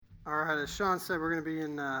All right, as Sean said, we're going to be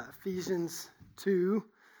in Ephesians 2.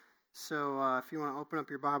 So if you want to open up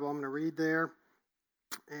your Bible, I'm going to read there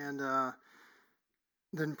and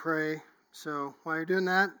then pray. So while you're doing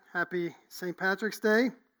that, happy St. Patrick's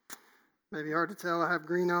Day. Maybe hard to tell, I have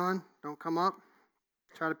green on. Don't come up.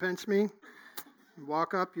 Try to pinch me. You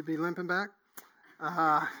walk up, you'll be limping back.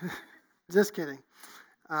 Just kidding.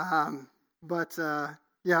 Yeah, I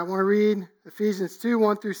want to read Ephesians 2,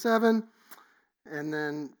 1 through 7. And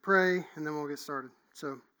then pray, and then we'll get started.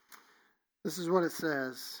 So, this is what it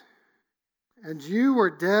says. And you were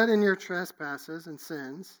dead in your trespasses and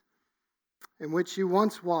sins, in which you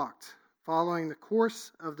once walked, following the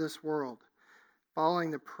course of this world, following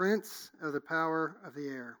the prince of the power of the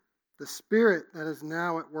air, the spirit that is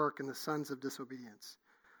now at work in the sons of disobedience,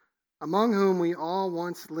 among whom we all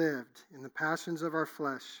once lived in the passions of our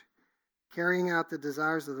flesh, carrying out the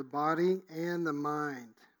desires of the body and the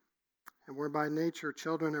mind. And we're by nature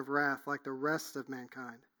children of wrath like the rest of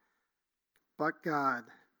mankind. But God,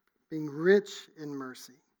 being rich in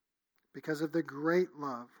mercy, because of the great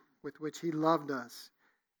love with which he loved us,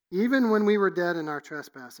 even when we were dead in our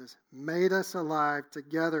trespasses, made us alive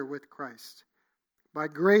together with Christ. By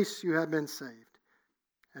grace you have been saved,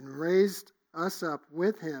 and raised us up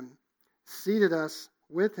with him, seated us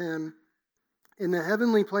with him in the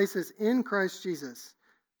heavenly places in Christ Jesus,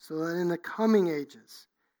 so that in the coming ages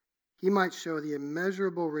he might show the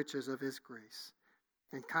immeasurable riches of his grace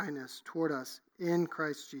and kindness toward us in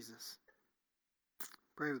Christ Jesus.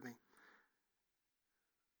 Pray with me.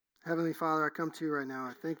 Heavenly Father, I come to you right now.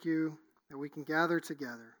 I thank you that we can gather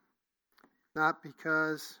together, not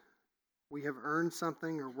because we have earned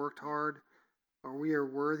something or worked hard or we are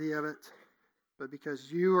worthy of it, but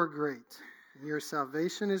because you are great and your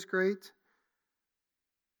salvation is great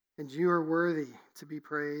and you are worthy to be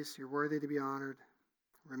praised. You're worthy to be honored,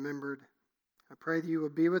 remembered. I pray that you will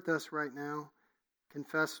be with us right now.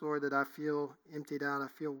 Confess, Lord, that I feel emptied out. I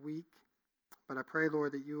feel weak. But I pray,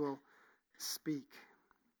 Lord, that you will speak,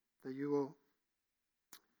 that you will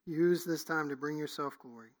use this time to bring yourself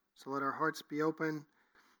glory. So let our hearts be open.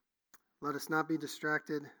 Let us not be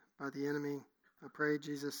distracted by the enemy. I pray,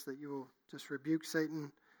 Jesus, that you will just rebuke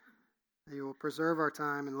Satan, that you will preserve our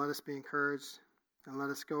time and let us be encouraged. And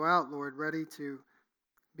let us go out, Lord, ready to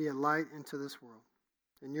be a light into this world.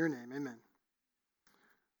 In your name, amen.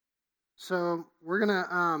 So we're going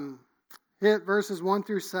to hit verses 1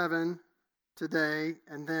 through 7 today,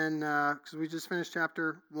 and then, because we just finished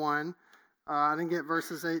chapter 1, I didn't get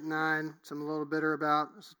verses 8 and 9, so I'm a little bitter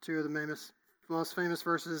about. Those are two of the most famous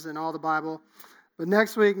verses in all the Bible. But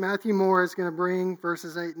next week, Matthew Moore is going to bring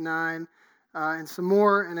verses 8 and 9 and some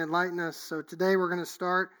more and enlighten us. So today we're going to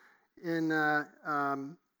start in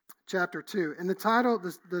chapter 2. And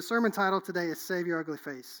the sermon title today is Save Your Ugly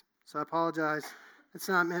Face. So I apologize. It's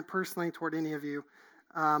not meant personally toward any of you.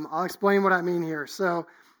 I'll explain what I mean here. So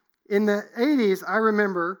in the 80s, I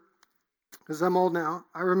remember, because I'm old now,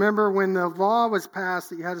 I remember when the law was passed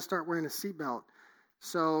that you had to start wearing a seatbelt.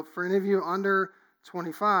 So for any of you under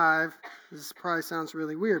 25, this probably sounds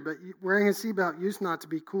really weird, but wearing a seatbelt used not to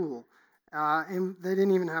be cool. And they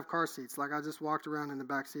didn't even have car seats. Like I just walked around in the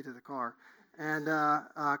back seat of the car, and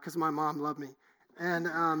because my mom loved me.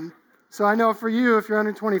 And so I know for you, if you're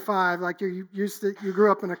under 25, like you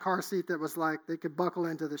grew up in a car seat that was like they could buckle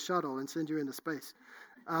into the shuttle and send you into space.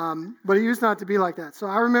 But it used not to be like that. So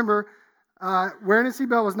I remember wearing a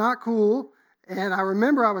seatbelt was not cool. And I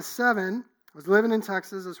remember I was 7. I was living in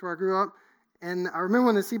Texas. That's where I grew up. And I remember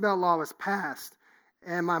when the seatbelt law was passed.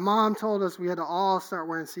 And my mom told us we had to all start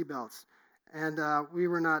wearing seatbelts. And we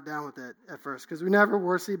were not down with it at first because we never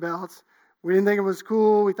wore seatbelts. We didn't think it was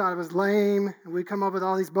cool. We thought it was lame. And we'd come up with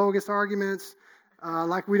all these bogus arguments,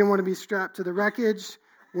 like we didn't want to be strapped to the wreckage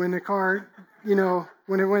when the car,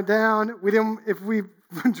 when it went down. If we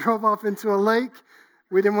drove off into a lake,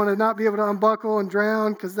 we didn't want to not be able to unbuckle and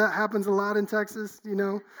drown because that happens a lot in Texas,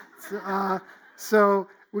 So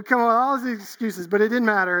we come up with all these excuses, but it didn't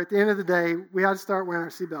matter. At the end of the day, we had to start wearing our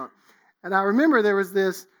seatbelt. And I remember there was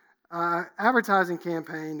this advertising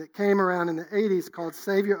campaign that came around in the 80s called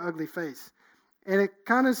Save Your Ugly Face. And it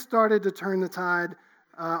kind of started to turn the tide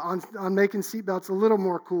on making seatbelts a little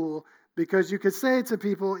more cool because you could say it to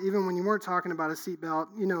people even when you weren't talking about a seatbelt,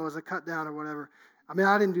 as a cut down or whatever. I mean,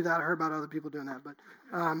 I didn't do that. I heard about other people doing that, but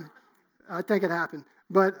I think it happened.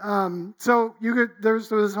 But so there was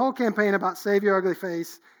this whole campaign about Save Your Ugly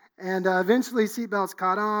Face, and eventually seatbelts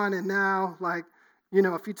caught on, and now,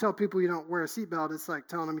 if you tell people you don't wear a seatbelt, it's like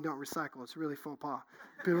telling them you don't recycle. It's really faux pas.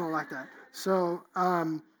 People don't like that. So,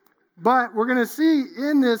 but we're going to see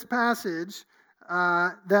in this passage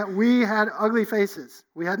that we had ugly faces.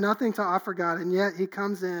 We had nothing to offer God, and yet he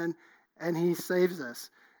comes in and he saves us.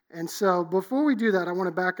 And so before we do that, I want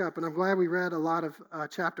to back up, and I'm glad we read a lot of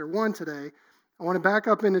chapter 1 today. I want to back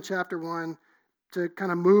up into chapter 1 to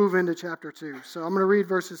kind of move into chapter 2. So I'm going to read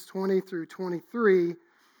verses 20 through 23.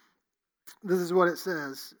 This is what it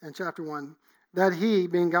says in chapter 1. That he,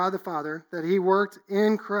 being God the Father, that he worked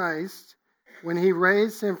in Christ when he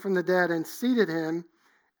raised him from the dead and seated him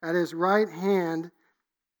at his right hand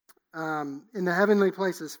in the heavenly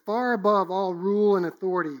places, far above all rule and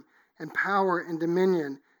authority and power and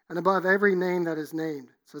dominion, and above every name that is named.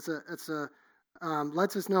 So it's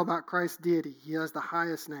lets us know about Christ's deity. He has the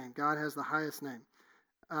highest name. God has the highest name.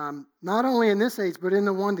 Not only in this age, but in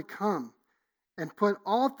the one to come, and put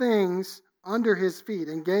all things under his feet,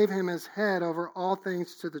 and gave him as head over all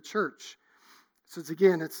things to the church. So it's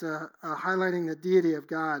highlighting the deity of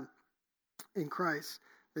God in Christ,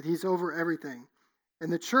 that he's over everything.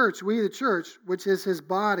 And the church, we the church, which is his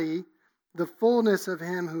body, the fullness of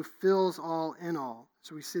him who fills all in all.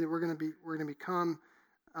 So we see that we're going to become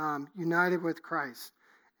united with Christ.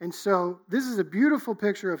 And so this is a beautiful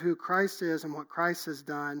picture of who Christ is and what Christ has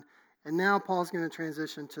done. And now Paul's going to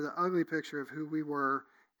transition to the ugly picture of who we were.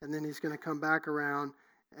 And then he's going to come back around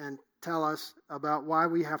and tell us about why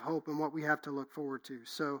we have hope and what we have to look forward to.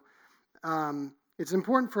 So it's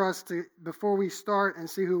important for us to, before we start and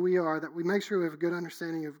see who we are, that we make sure we have a good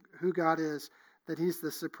understanding of who God is, that he's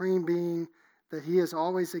the supreme being, that he has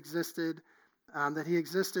always existed, that he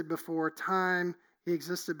existed before time, he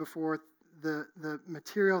existed before the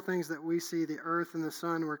material things that we see, the earth and the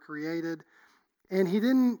sun were created. And he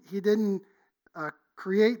didn't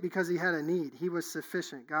create because he had a need. He was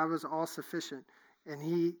sufficient. God was all sufficient. And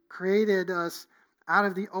he created us out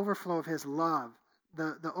of the overflow of his love,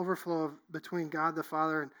 the overflow between God the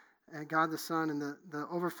Father and God the Son, and the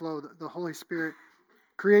overflow, the Holy Spirit.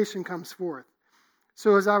 Creation comes forth.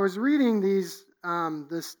 So as I was reading this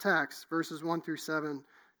text, verses 1 through 7,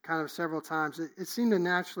 kind of several times, it seemed to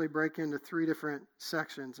naturally break into 3 different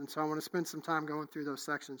sections. And so I want to spend some time going through those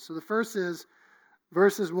sections. So the first is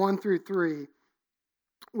verses 1 through 3,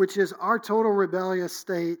 which is our total rebellious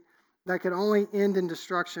state that could only end in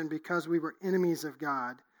destruction because we were enemies of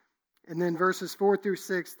God. And then verses 4 through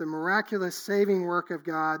 6, the miraculous saving work of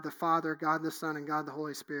God, the Father, God the Son, and God the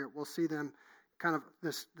Holy Spirit. We'll see them kind of,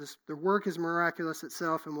 the work is miraculous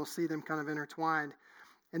itself, and we'll see them kind of intertwined.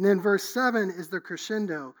 And then verse 7 is the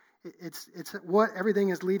crescendo. It's what everything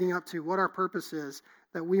is leading up to, what our purpose is,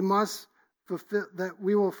 that we must fulfill, that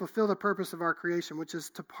we will fulfill the purpose of our creation, which is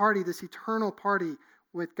to party, this eternal party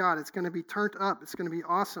with God. It's going to be turned up. It's going to be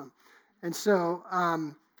awesome. And so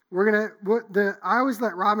I always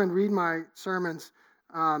let Robin read my sermons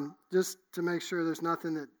just to make sure there's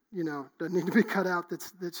nothing that, doesn't need to be cut out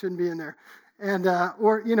that shouldn't be in there. And,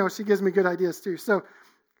 she gives me good ideas too. So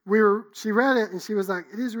she read it and she was like,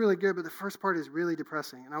 it is really good, but the first part is really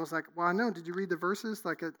depressing. And I was like, well, I know. Did you read the verses?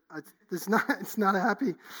 Like, it's not a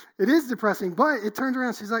happy, it is depressing, but it turns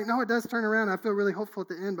around. She's like, no, it does turn around. I feel really hopeful at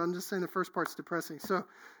the end, but I'm just saying the first part's depressing. So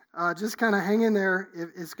just kind of hang in there.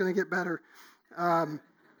 It's going to get better.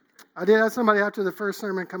 I did have somebody after the first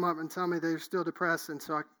sermon come up and tell me they're still depressed. And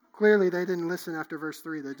so clearly they didn't listen after verse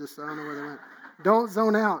 3. They just, I don't know where they went. Don't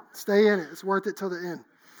zone out. Stay in it. It's worth it till the end.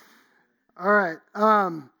 All right.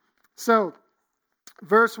 So,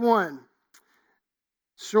 verse 1,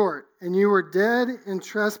 short. And you were dead in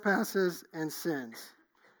trespasses and sins.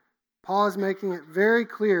 Paul is making it very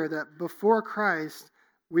clear that before Christ,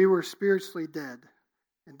 we were spiritually dead.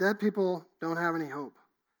 And dead people don't have any hope.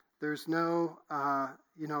 There's no,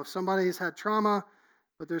 if somebody's had trauma,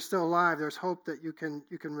 but they're still alive, there's hope that you can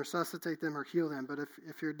resuscitate them or heal them. But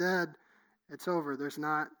if you're dead, it's over. There's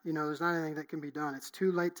not anything that can be done. It's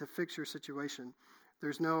too late to fix your situation.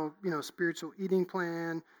 There's no, spiritual eating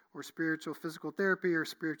plan or spiritual physical therapy or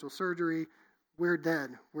spiritual surgery. We're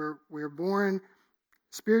dead. We're born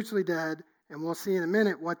spiritually dead, and we'll see in a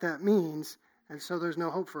minute what that means. And so there's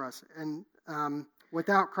no hope for us, and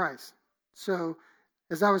without Christ. So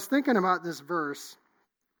as I was thinking about this verse,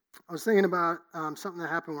 I was thinking about something that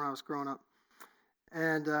happened when I was growing up.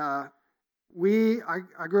 And I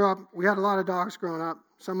grew up, we had a lot of dogs growing up.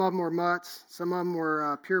 Some of them were mutts. Some of them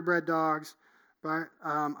were purebred dogs. But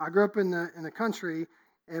I grew up in the country,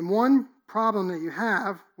 and one problem that you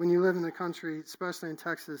have when you live in the country, especially in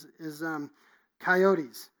Texas, is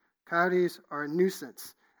coyotes. Coyotes are a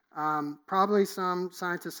nuisance. Probably some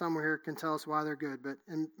scientists somewhere here can tell us why they're good, but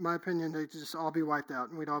in my opinion, they'd just all be wiped out,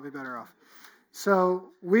 and we'd all be better off.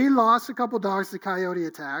 So we lost a couple dogs to coyote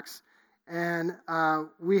attacks, and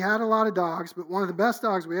we had a lot of dogs, but one of the best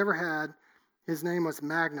dogs we ever had, his name was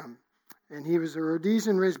Magnum. And he was a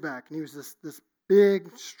Rhodesian Ridgeback, and he was this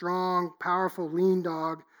big, strong, powerful, lean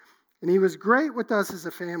dog. And he was great with us as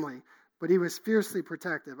a family, but he was fiercely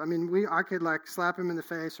protective. I mean, I could like slap him in the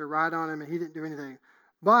face or ride on him, and he didn't do anything.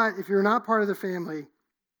 But if you're not part of the family,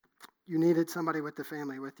 you needed somebody with the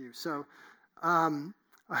family with you. So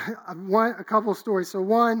a couple of stories. So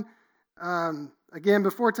one, again,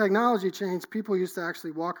 before technology changed, people used to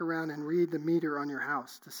actually walk around and read the meter on your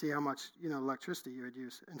house to see how much electricity you would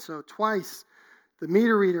use. And so twice, the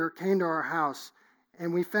meter reader came to our house,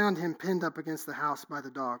 and we found him pinned up against the house by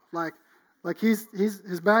the dog. Like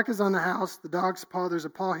his back is on the house, the dog's paw, there's a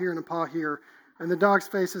paw here and a paw here, and the dog's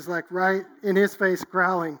face is like right in his face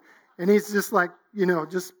growling, and he's just like,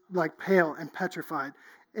 just like pale and petrified.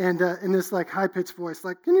 And in this like high-pitched voice,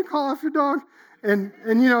 like, can you call off your dog? And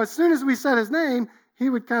as soon as we said his name, he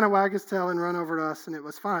would kind of wag his tail and run over to us, and it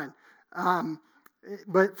was fine.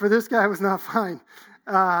 But for this guy, it was not fine.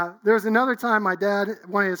 There was another time my dad,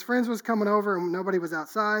 one of his friends was coming over, and nobody was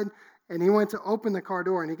outside, and he went to open the car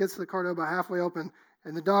door, and he gets to the car door about halfway open,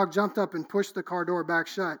 and the dog jumped up and pushed the car door back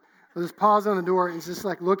shut with his paws on the door, and he's just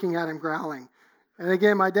like looking at him, growling. And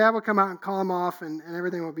again, my dad would come out and call him off, and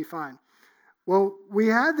everything would be fine. Well, we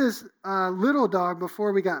had this little dog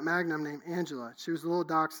before we got Magnum named Angela. She was a little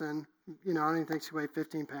dachshund. I don't even think she weighed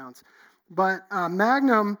 15 pounds. But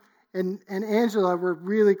Magnum and Angela were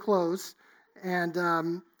really close,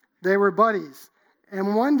 and they were buddies.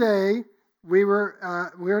 And one day, we were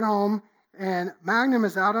at home, and Magnum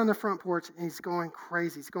is out on the front porch, and he's going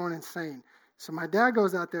crazy. He's going insane. So my dad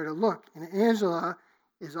goes out there to look, and Angela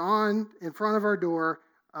is in front of our door.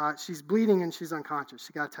 She's bleeding, and she's unconscious.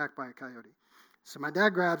 She got attacked by a coyote. So my dad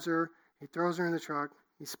grabs her, he throws her in the truck,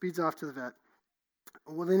 he speeds off to the vet.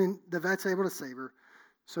 Well, then the vet's able to save her.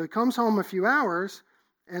 So he comes home a few hours,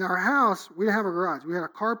 and our house, we didn't have a garage. We had a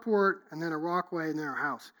carport, and then a walkway, and then our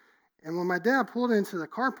house. And when my dad pulled into the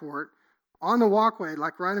carport, on the walkway,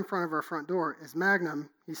 like right in front of our front door, is Magnum.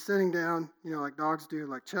 He's sitting down, like dogs do,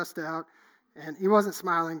 like chest out. And he wasn't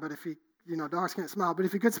smiling, but if he, dogs can't smile. But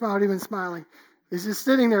if he could smile, he'd been smiling. He's just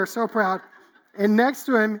sitting there so proud. And next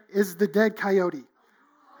to him is the dead coyote.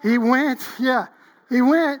 He went and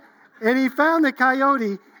he found the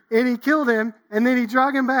coyote and he killed him, and then he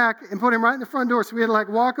dragged him back and put him right in the front door. So we had to like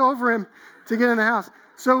walk over him to get in the house.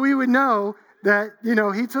 So we would know that,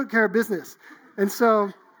 he took care of business. And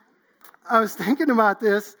so I was thinking about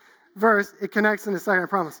this verse. It connects in a second, I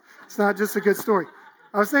promise. It's not just a good story.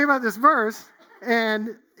 I was thinking about this verse,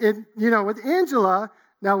 and with Angela,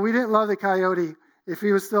 now we didn't love the coyote. If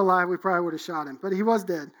he was still alive, we probably would have shot him, but he was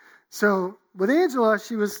dead. So with Angela,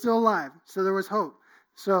 she was still alive, so there was hope.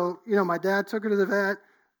 So, my dad took her to the vet.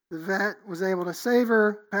 The vet was able to save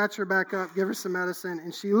her, patch her back up, give her some medicine,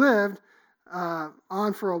 and she lived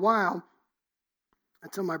on for a while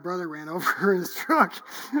until my brother ran over her in his truck.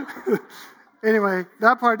 Anyway,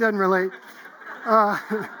 that part doesn't relate. But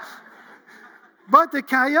the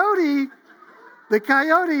coyote,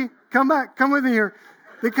 come with me here.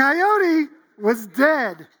 The coyote was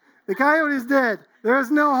dead. The coyote is dead. There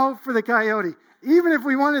is no hope for the coyote. Even if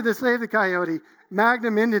we wanted to save the coyote,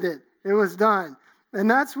 Magnum ended it. It was done. And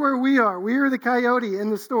that's where we are. We are the coyote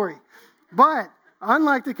in the story. But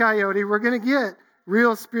unlike the coyote, we're going to get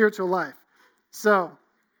real spiritual life. So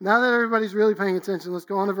now that everybody's really paying attention, let's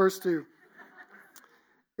go on to verse 2.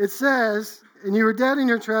 It says, and you were dead in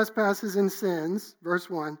your trespasses and sins, verse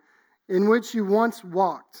 1, in which you once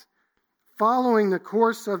walked, following the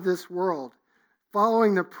course of this world,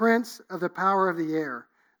 following the prince of the power of the air,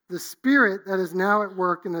 the spirit that is now at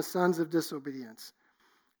work in the sons of disobedience.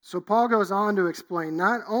 So Paul goes on to explain,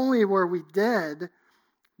 not only were we dead,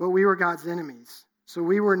 but we were God's enemies. So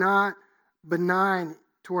we were not benign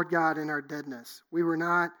toward God in our deadness. We were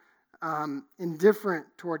not indifferent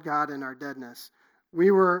toward God in our deadness. We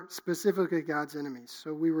were specifically God's enemies.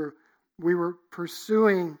 So we were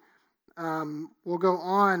pursuing. We'll go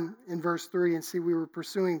on in verse 3 and see we were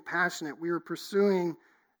pursuing passionate. We were pursuing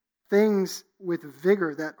things with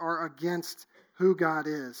vigor that are against who God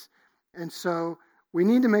is. And so we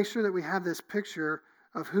need to make sure that we have this picture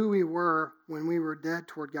of who we were when we were dead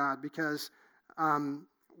toward God, because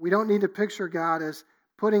we don't need to picture God as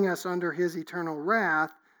putting us under his eternal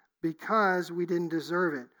wrath because we didn't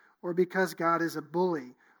deserve it, or because God is a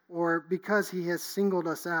bully, or because he has singled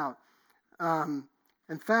us out.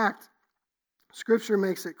 In fact, Scripture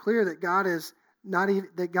makes it clear that God is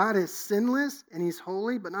sinless and he's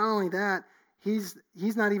holy, but not only that, he's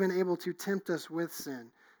not even able to tempt us with sin.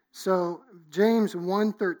 So James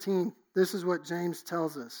 1:13, this is what James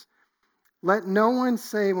tells us. Let no one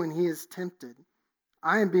say when he is tempted,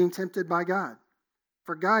 I am being tempted by God.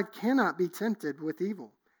 For God cannot be tempted with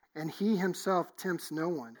evil, and he himself tempts no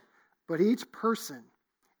one. But each person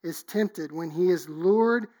is tempted when he is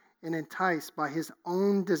lured and enticed by his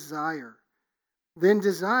own desire. Then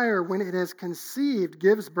desire, when it has conceived,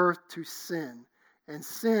 gives birth to sin. And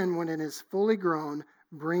sin, when it is fully grown,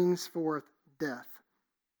 brings forth death.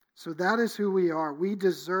 So that is who we are. We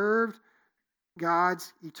deserved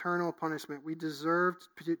God's eternal punishment. We deserved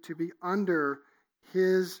to be under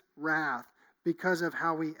his wrath because of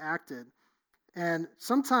how we acted. And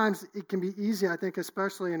sometimes it can be easy, I think,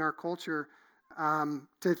 especially in our culture,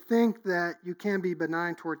 to think that you can be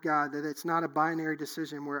benign toward God, that it's not a binary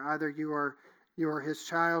decision where either you are his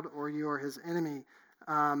child or you are his enemy.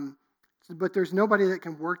 But there's nobody that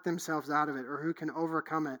can work themselves out of it or who can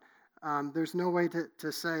overcome it. There's no way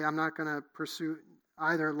to say, I'm not going to pursue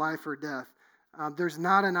either life or death. There's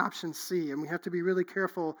not an option C, and we have to be really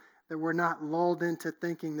careful that we're not lulled into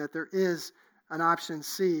thinking that there is an option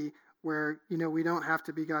C where, we don't have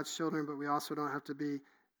to be God's children, but we also don't have to be,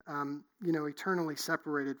 eternally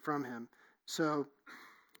separated from him. So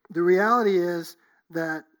the reality is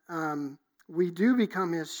that we do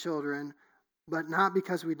become his children, but not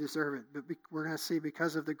because we deserve it. But we're going to see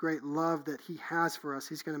because of the great love that he has for us,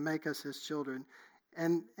 he's going to make us his children.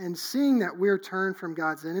 And seeing that we're turned from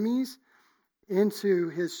God's enemies into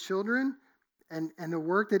his children and the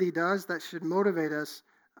work that he does, that should motivate us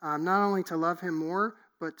not only to love him more,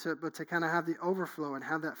 but to kind of have the overflow and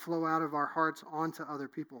have that flow out of our hearts onto other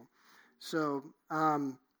people. So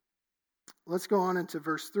let's go on into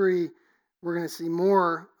verse 3. We're going to see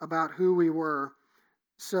more about who we were.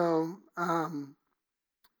 So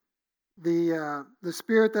the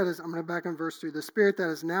spirit that is, I'm going to back on verse 3, the spirit that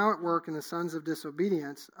is now at work in the sons of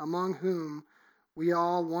disobedience, among whom we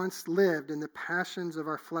all once lived in the passions of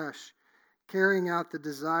our flesh, carrying out the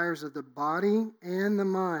desires of the body and the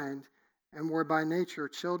mind, and were by nature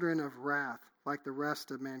children of wrath, like the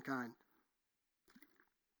rest of mankind.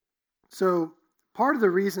 So part of the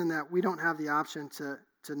reason that we don't have the option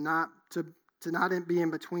to not be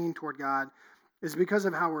in between toward God is because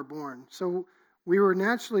of how we're born. So we were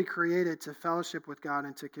naturally created to fellowship with God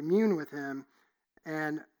and to commune with him.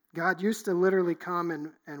 And God used to literally come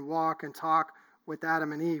and walk and talk with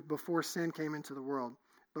Adam and Eve before sin came into the world.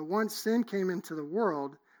 But once sin came into the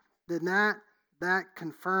world, then that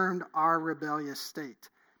confirmed our rebellious state.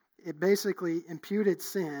 It basically imputed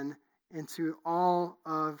sin into all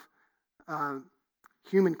of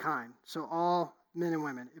humankind. So all men and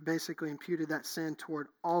women. It basically imputed that sin toward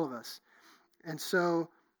all of us. And so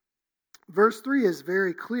verse 3 is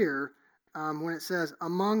very clear when it says,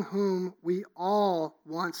 among whom we all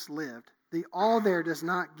once lived. The all there does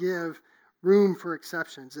not give room for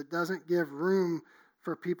exceptions. It doesn't give room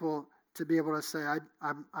for people to be able to say,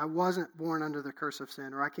 I wasn't born under the curse of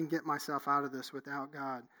sin, or I can get myself out of this without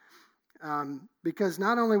God. Because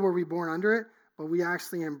not only were we born under it, but we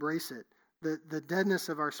actually embrace it. The deadness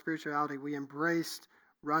of our spirituality, we embraced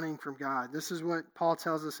running from God. This is what Paul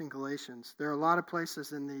tells us in Galatians. There are a lot of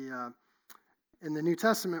places in the New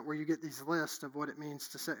Testament where you get these lists of what it means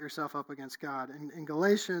to set yourself up against God. In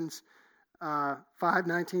Galatians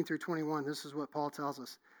 5:19 through 21, this is what Paul tells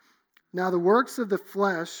us. Now the works of the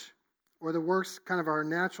flesh, or the works kind of our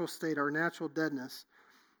natural state, our natural deadness,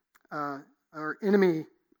 our enemy,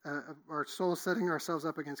 our soul setting ourselves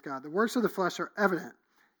up against God. The works of the flesh are evident: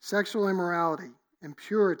 sexual immorality,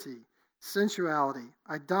 impurity, sensuality,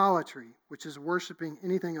 idolatry, which is worshiping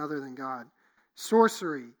anything other than God,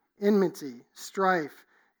 sorcery, enmity, strife,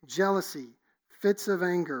 jealousy, fits of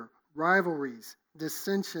anger, rivalries,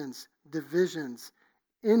 dissensions, divisions,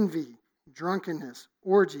 envy, drunkenness,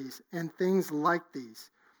 orgies, and things like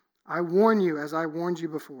these. I warn you, as I warned you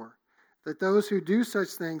before, that those who do such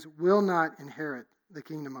things will not inherit the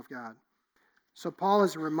kingdom of God. So Paul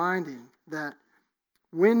is reminding that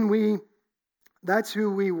that's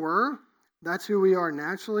who we were, that's who we are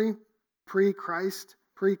naturally, pre-Christ,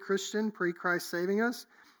 pre-Christian, pre-Christ saving us,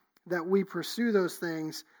 that we pursue those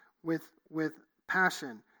things with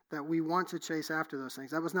passion, that we want to chase after those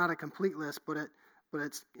things. That was not a complete list, but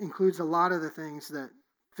it includes a lot of the things that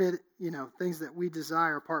fit, things that we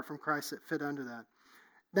desire apart from Christ that fit under that.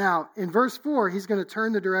 Now, in verse 4, he's going to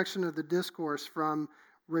turn the direction of the discourse from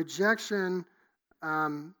rejection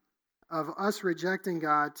of us rejecting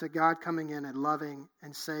God to God coming in and loving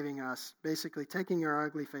and saving us, basically taking our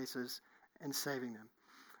ugly faces and saving them.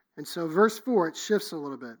 And so verse 4, it shifts a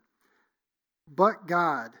little bit. But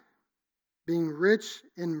God, being rich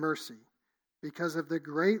in mercy, because of the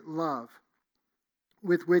great love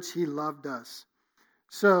with which he loved us.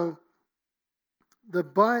 So,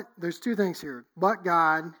 there's two things here. But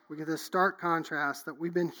God, we get this stark contrast that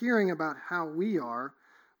we've been hearing about how we are,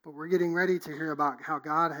 but we're getting ready to hear about how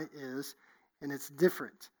God is, and it's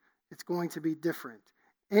different. It's going to be different.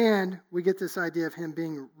 And we get this idea of him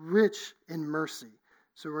being rich in mercy.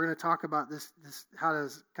 So we're going to talk about this how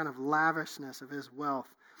does kind of lavishness of his wealth.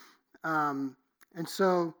 And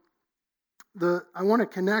so I want to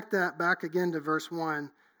connect that back again to verse 1,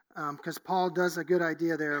 because Paul does a good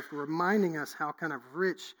idea there of reminding us how kind of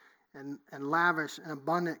rich and lavish and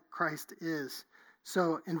abundant Christ is.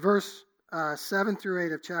 So in verse 7 through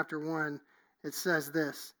 8 of chapter 1, it says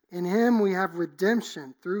this: "In him we have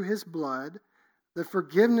redemption through his blood, the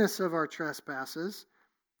forgiveness of our trespasses,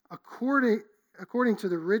 according to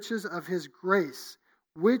the riches of his grace,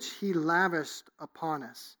 which he lavished upon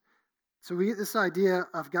us." So we get this idea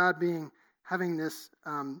of God having this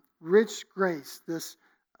rich grace, this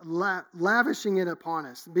lavishing it upon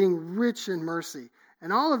us, being rich in mercy.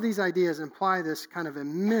 And all of these ideas imply this kind of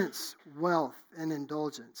immense wealth and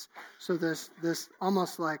indulgence. So this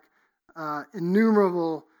almost like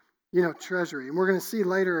innumerable, treasury. And we're going to see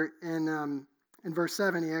later in verse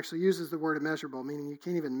 7, he actually uses the word immeasurable, meaning you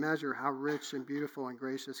can't even measure how rich and beautiful and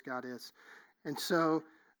gracious God is. And so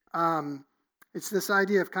it's this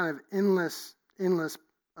idea of kind of endless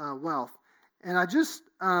wealth. And I just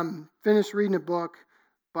finished reading a book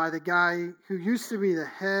by the guy who used to be the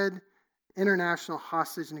head international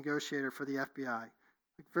hostage negotiator for the FBI.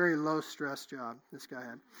 Very low-stress job this guy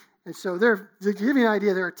had. And so to give you an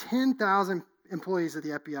idea, there are 10,000 employees at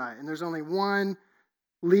the FBI, and there's only one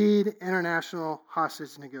lead international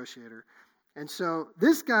hostage negotiator. And so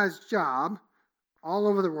this guy's job all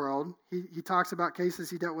over the world, he talks about cases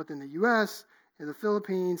he dealt with in the U.S., in the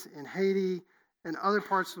Philippines, in Haiti, and other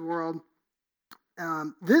parts of the world.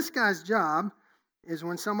 This guy's job is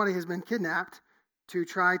when somebody has been kidnapped to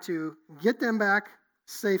try to get them back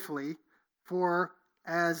safely for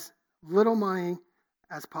as little money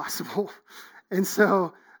as possible. And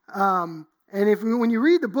so, when you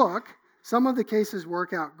read the book, some of the cases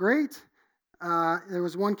work out great. There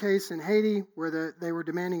was one case in Haiti where they were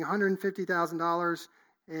demanding $150,000,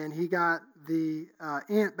 and he got the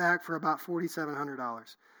aunt back for about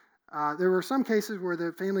 $4,700. There were some cases where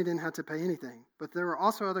the family didn't have to pay anything, but there were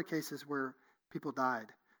also other cases where people died,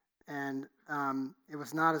 and it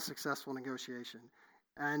was not a successful negotiation.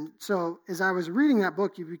 And so as I was reading that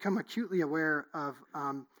book, you become acutely aware of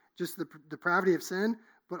just the depravity of sin,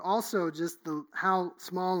 but also just how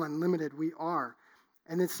small and limited we are.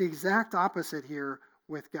 And it's the exact opposite here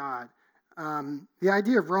with God. The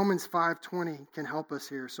idea of Romans 5:20 can help us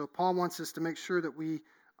here. So Paul wants us to make sure that we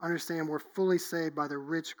understand we're fully saved by the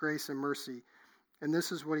rich grace and mercy. And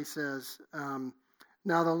this is what he says.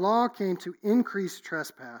 Now the law came to increase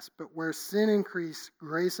trespass, but where sin increased,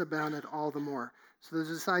 grace abounded all the more. So there's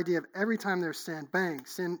this idea of every time there's sin, bang,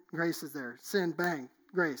 sin, grace is there. Sin, bang,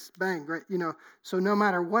 grace, bang, grace. So no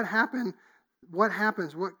matter what happens,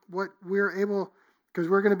 what we're able, because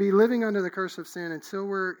we're going to be living under the curse of sin until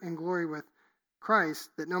we're in glory with Christ,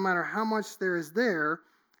 that no matter how much there is there,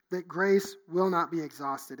 that grace will not be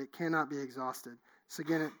exhausted. It cannot be exhausted. So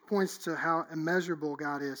again, it points to how immeasurable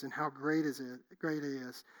God is and how great He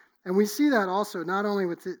is. And we see that also not only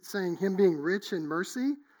with it saying Him being rich in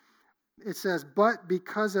mercy, it says, but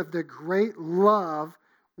because of the great love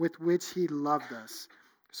with which He loved us.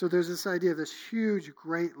 So there's this idea of this huge,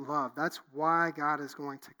 great love. That's why God is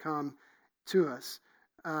going to come to us.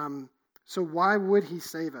 So why would He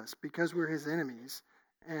save us? Because we're His enemies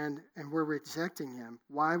and we're rejecting Him.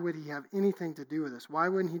 Why would He have anything to do with us? Why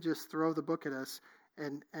wouldn't He just throw the book at us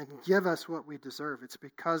and give us what we deserve? It's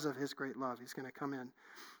because of His great love. He's going to come in.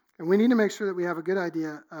 And we need to make sure that we have a good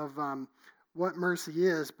idea of what mercy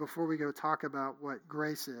is before we go talk about what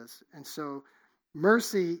grace is. And so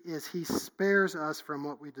mercy is He spares us from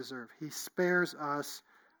what we deserve. He spares us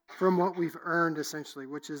from what we've earned, essentially,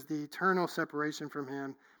 which is the eternal separation from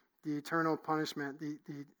Him, the eternal punishment, the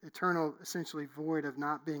eternal, essentially, void of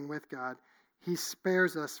not being with God. He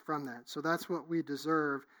spares us from that. So that's what we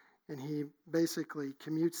deserve, and He basically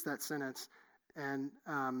commutes that sentence and,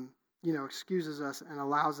 excuses us and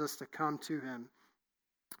allows us to come to Him.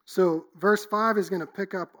 So verse 5 is going to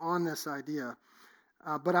pick up on this idea.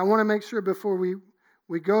 But I want to make sure before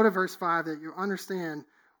we go to verse 5 that you understand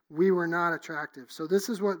we were not attractive. So this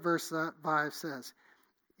is what verse 5 says.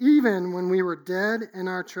 Even when we were dead in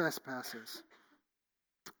our trespasses.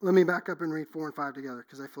 Let me back up and read 4 and 5 together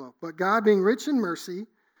because they flow. But God, being rich in mercy,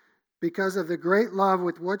 because of the great love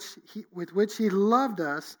with which He loved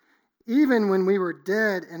us, even when we were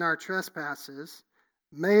dead in our trespasses,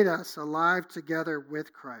 made us alive together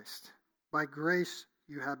with Christ. By grace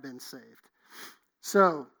you have been saved.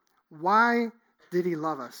 So, why did He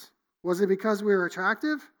love us? Was it because we were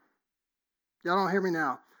attractive? Y'all don't hear me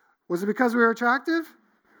now. Was it because we were attractive?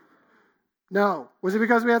 No. Was it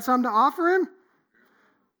because we had something to offer him?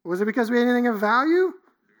 Was it because we had anything of value?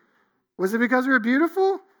 Was it because we were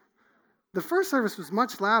beautiful? The first service was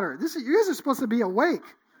much louder. You guys are supposed to be awake.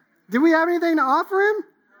 Did we have anything to offer him? No.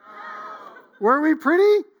 Were we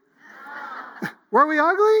pretty? No. Were we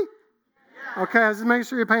ugly? Yeah. Okay, I was just making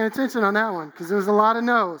sure you're paying attention on that one because there was a lot of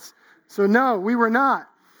no's. So no, we were not.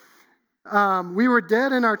 We were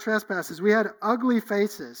dead in our trespasses. We had ugly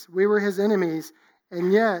faces. We were his enemies.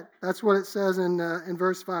 And yet, that's what it says in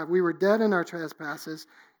verse 5. We were dead in our trespasses,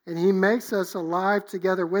 and he makes us alive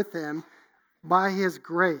together with him by his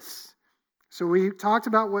grace. So we talked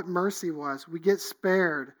about what mercy was. We get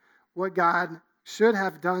spared what God should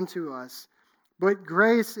have done to us. But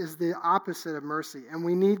grace is the opposite of mercy, and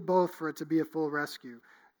we need both for it to be a full rescue.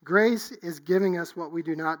 Grace is giving us what we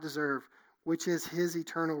do not deserve, which is his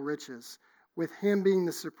eternal riches, with him being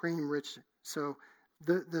the supreme rich. So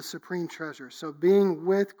the supreme treasure. So being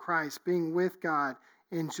with Christ, being with God,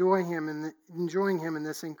 enjoying him in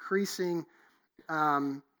this increasing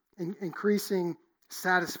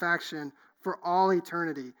satisfaction for all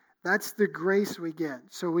eternity. That's the grace we get.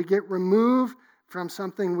 So we get removed from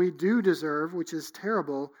something we do deserve, which is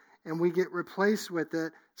terrible, and we get replaced with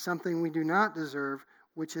it something we do not deserve,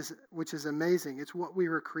 which is amazing. It's what we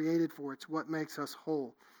were created for. It's what makes us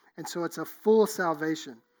whole. And so it's a full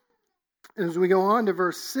salvation. As we go on to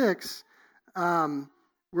verse 6, we're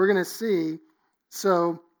going to see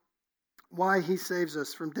why he saves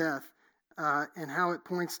us from death and how it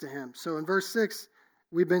points to him. So in verse 6,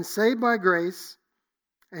 we've been saved by grace,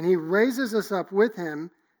 and he raises us up with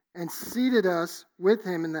him and seated us with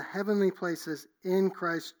him in the heavenly places in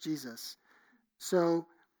Christ Jesus. So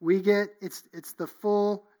we get, it's the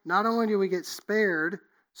full, not only do we get spared,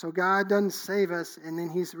 so God doesn't save us and then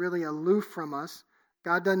he's really aloof from us.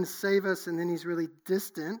 God doesn't save us and then he's really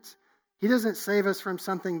distant. He doesn't save us from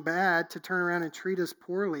something bad to turn around and treat us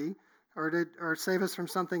poorly, or save us from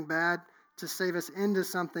something bad to save us into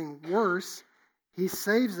something worse. He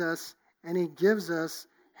saves us and he gives us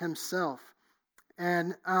himself.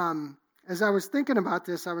 And as I was thinking about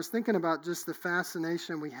this, I was thinking about just the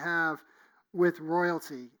fascination we have with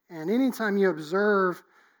royalty. And anytime you observe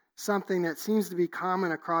something that seems to be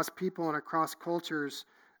common across people and across cultures,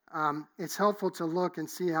 it's helpful to look and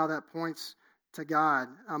see how that points to God.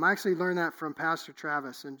 I actually learned that from Pastor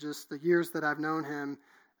Travis, and just the years that I've known him,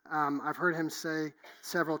 I've heard him say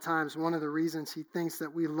several times one of the reasons he thinks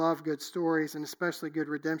that we love good stories, and especially good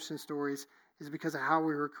redemption stories, is because of how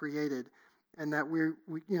we were created, and that we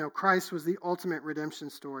Christ was the ultimate redemption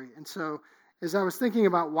story. And so, as I was thinking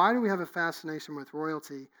about why do we have a fascination with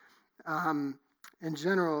royalty, in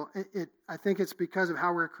general, I think it's because of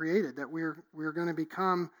how we're created, that we're going to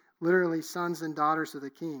become literally sons and daughters of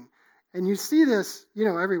the King. And you see this,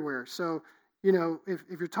 everywhere. So, if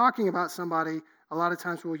you're talking about somebody, a lot of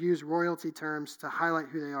times we'll use royalty terms to highlight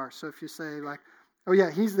who they are. So if you say like, oh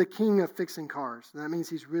yeah, he's the king of fixing cars, that means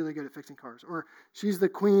he's really good at fixing cars. Or she's the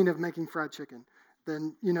queen of making fried chicken,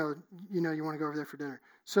 then you want to go over there for dinner.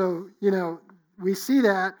 So, we see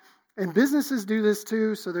that. And businesses do this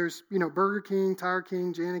too. So there's, Burger King, Tire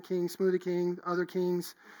King, Jana King, Smoothie King, other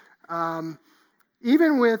kings.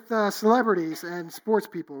 Even with celebrities and sports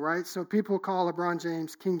people, right? So people call LeBron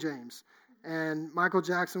James King James. And Michael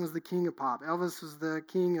Jackson was the king of pop. Elvis was the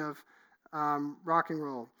king of rock and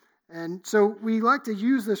roll. And so we like to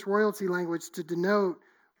use this royalty language to denote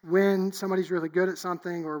when somebody's really good at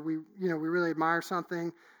something, or we really admire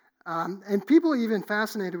something. And people are even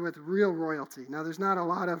fascinated with real royalty. Now, there's not a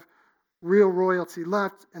lot of real royalty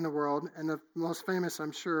left in the world, and the most famous,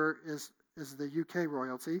 I'm sure, is the UK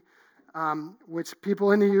royalty, which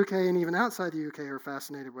people in the UK and even outside the UK are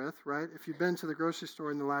fascinated with, right? If you've been to the grocery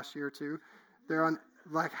store in the last year or two, they're on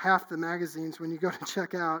like half the magazines when you go to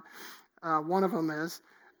check out. One of them is.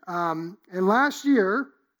 And last year,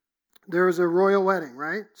 there was a royal wedding,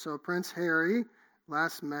 right? So Prince Harry,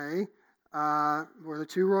 last May, were there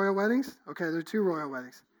 2 royal weddings? Okay, there are 2 royal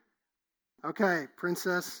weddings. Okay,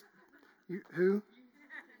 Princess, who?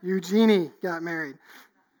 Eugenie got married.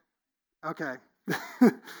 Okay.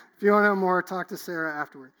 If you want to know more, talk to Sarah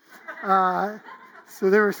afterward. So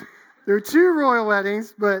there were 2 royal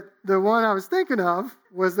weddings, but the one I was thinking of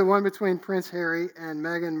was the one between Prince Harry and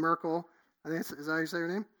Meghan Markle. I think is that how you say her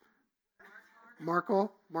name?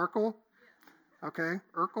 Markle? Okay,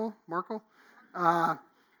 Markle.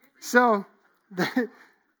 So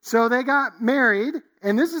they got married,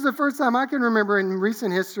 and this is the first time I can remember in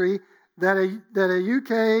recent history that a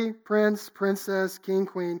UK prince, princess, king,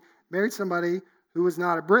 queen married somebody who was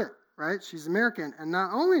not a Brit, right? She's American, and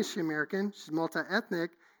not only is she American, she's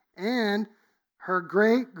multi-ethnic, and Her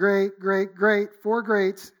great, great, great, great, four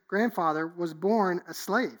greats grandfather was born a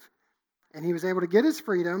slave. And he was able to get his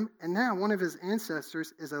freedom, and now one of his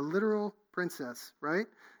ancestors is a literal princess, right,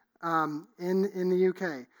 in the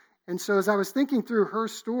UK. And so as I was thinking through her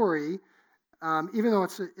story, even though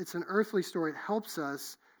it's an earthly story, it helps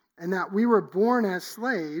us, and that we were born as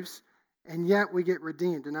slaves, and yet we get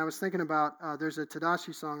redeemed. And I was thinking about, there's a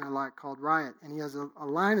Tadashi song I like called Riot, and he has a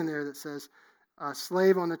line in there that says,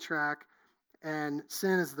 slave on the track, and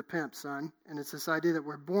sin is the pimp, son. And it's this idea that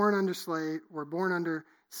we're born under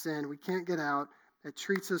sin. We can't get out. It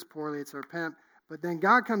treats us poorly. It's our pimp. But then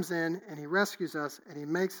God comes in and he rescues us and he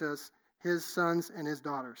makes us his sons and his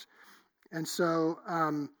daughters. And so,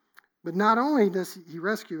 but not only does he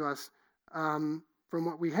rescue us from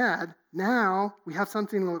what we had, now we have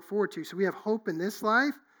something to look forward to. So we have hope in this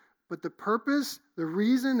life, but the purpose, the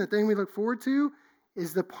reason, the thing we look forward to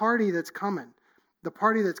is the party that's coming. The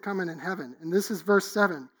party that's coming in heaven. And this is verse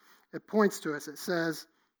 7. It points to us. It says,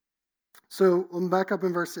 so we'll back up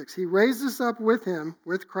in verse 6. He raised us up with him,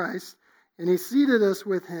 with Christ, and he seated us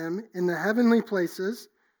with him in the heavenly places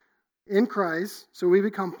in Christ. So we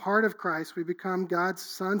become part of Christ. We become God's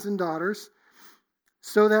sons and daughters.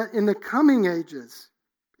 So that in the coming ages,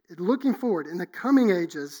 looking forward, in the coming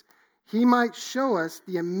ages, he might show us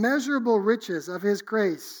the immeasurable riches of his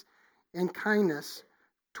grace and kindness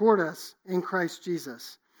toward us in Christ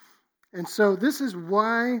Jesus. And so this is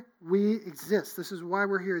why we exist. This is why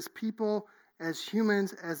we're here as people, as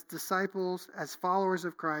humans, as disciples, as followers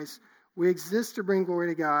of Christ. We exist to bring glory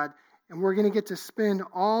to God, and we're going to get to spend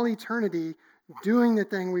all eternity doing the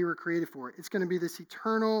thing we were created for. It's going to be this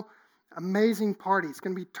eternal, amazing party. It's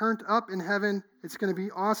going to be turned up in heaven. It's going to be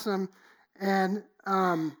awesome. And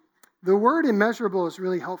the word immeasurable is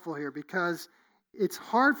really helpful here because it's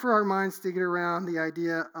hard for our minds to get around the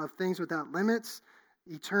idea of things without limits,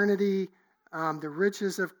 eternity, the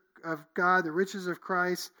riches of God, the riches of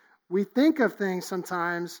Christ. We think of things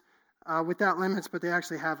sometimes without limits, but they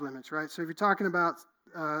actually have limits, right? So if you're talking about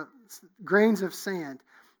grains of sand,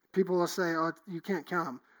 people will say, oh, you can't count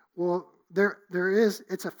them. Well,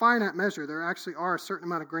 it's a finite measure. There actually are a certain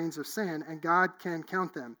amount of grains of sand, and God can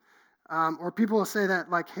count them. Or people will say that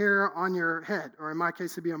like hair on your head, or in my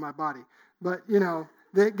case, it'd be on my body. But,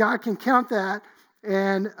 that God can count that,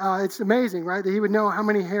 and it's amazing, right? That he would know how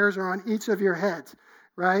many hairs are on each of your heads,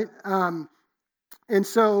 right? And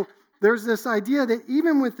so there's this idea that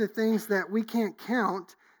even with the things that we can't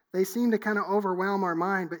count, they seem to kind of overwhelm our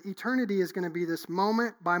mind, but eternity is going to be this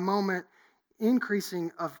moment by moment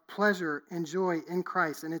increasing of pleasure and joy in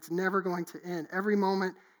Christ, and it's never going to end. Every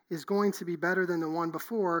moment is going to be better than the one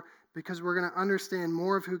before because we're going to understand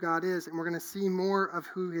more of who God is, and we're going to see more of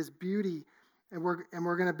who his beauty, and we're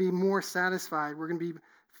going to be more satisfied. We're going to be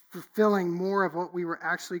fulfilling more of what we were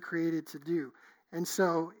actually created to do. And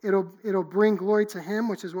so it'll bring glory to him,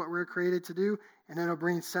 which is what we're created to do, and it'll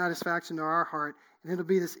bring satisfaction to our heart, and it'll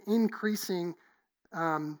be this increasing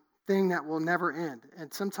thing that will never end.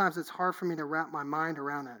 And sometimes it's hard for me to wrap my mind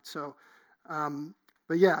around that. So,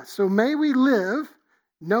 so may we live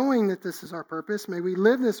knowing that this is our purpose. May we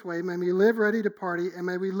live this way. May we live ready to party, and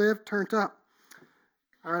may we live turned up.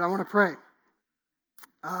 All right, I want to pray.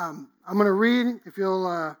 I'm going to read, if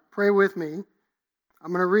you'll pray with me,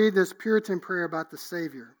 I'm going to read this Puritan prayer about the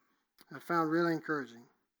Savior. I found really encouraging.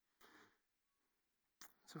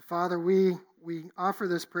 So, Father, we offer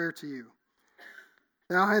this prayer to you.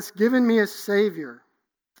 Thou hast given me a Savior.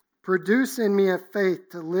 Produce in me a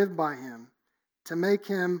faith to live by him, to make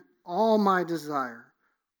him all my desire,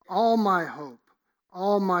 all my hope,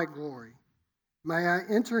 all my glory. May I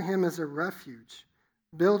enter him as a refuge,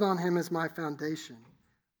 build on him as my foundation,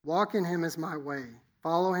 walk in him as my way,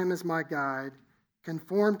 follow him as my guide,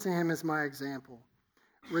 conform to him as my example,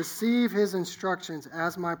 receive his instructions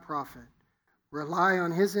as my prophet, rely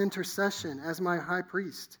on his intercession as my high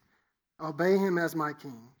priest, obey him as my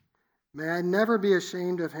king. May I never be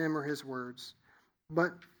ashamed of him or his words,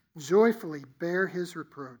 but joyfully bear his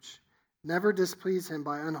reproach, never displease him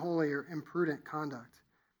by unholy or imprudent conduct.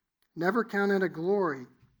 Never count it a glory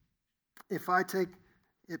if I take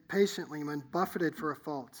it patiently when buffeted for a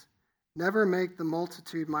fault. Never make the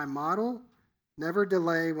multitude my model, never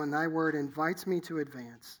delay when thy word invites me to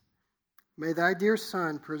advance. May thy dear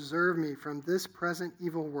Son preserve me from this present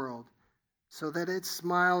evil world, so that its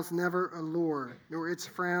smiles never allure, nor its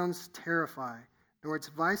frowns terrify, nor its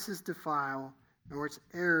vices defile, nor its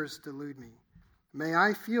errors delude me. May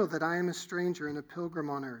I feel that I am a stranger and a pilgrim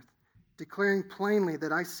on earth, declaring plainly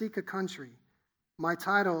that I seek a country, my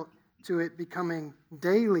title to it becoming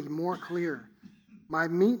daily more clear, my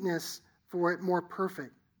meetness for it more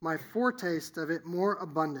perfect, my foretaste of it more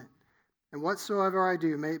abundant. And whatsoever I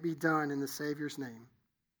do, may it be done in the Savior's name.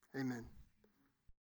 Amen.